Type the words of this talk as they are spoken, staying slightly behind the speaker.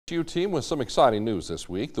SDSU team with some exciting news this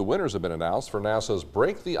week. The winners have been announced for NASA's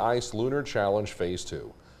Break the Ice Lunar Challenge Phase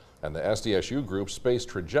 2. And the SDSU group Space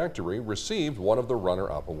Trajectory received one of the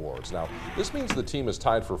runner-up awards. Now, this means the team is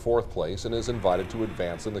tied for 4th place and is invited to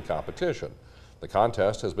advance in the competition. The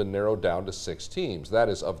contest has been narrowed down to 6 teams. That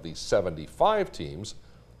is of the 75 teams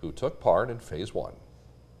who took part in Phase 1.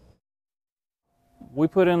 We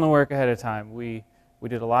put in the work ahead of time. We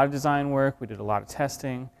did a lot of design work, we did a lot of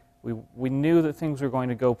testing. We knew that things were going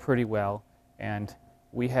to go pretty well, and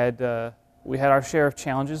we had our share of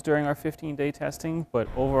challenges during our 15-day testing, but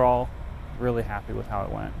overall, really happy with how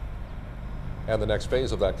it went. And the next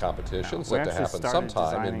phase of that competition is set to happen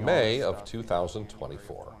sometime in May of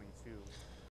 2024.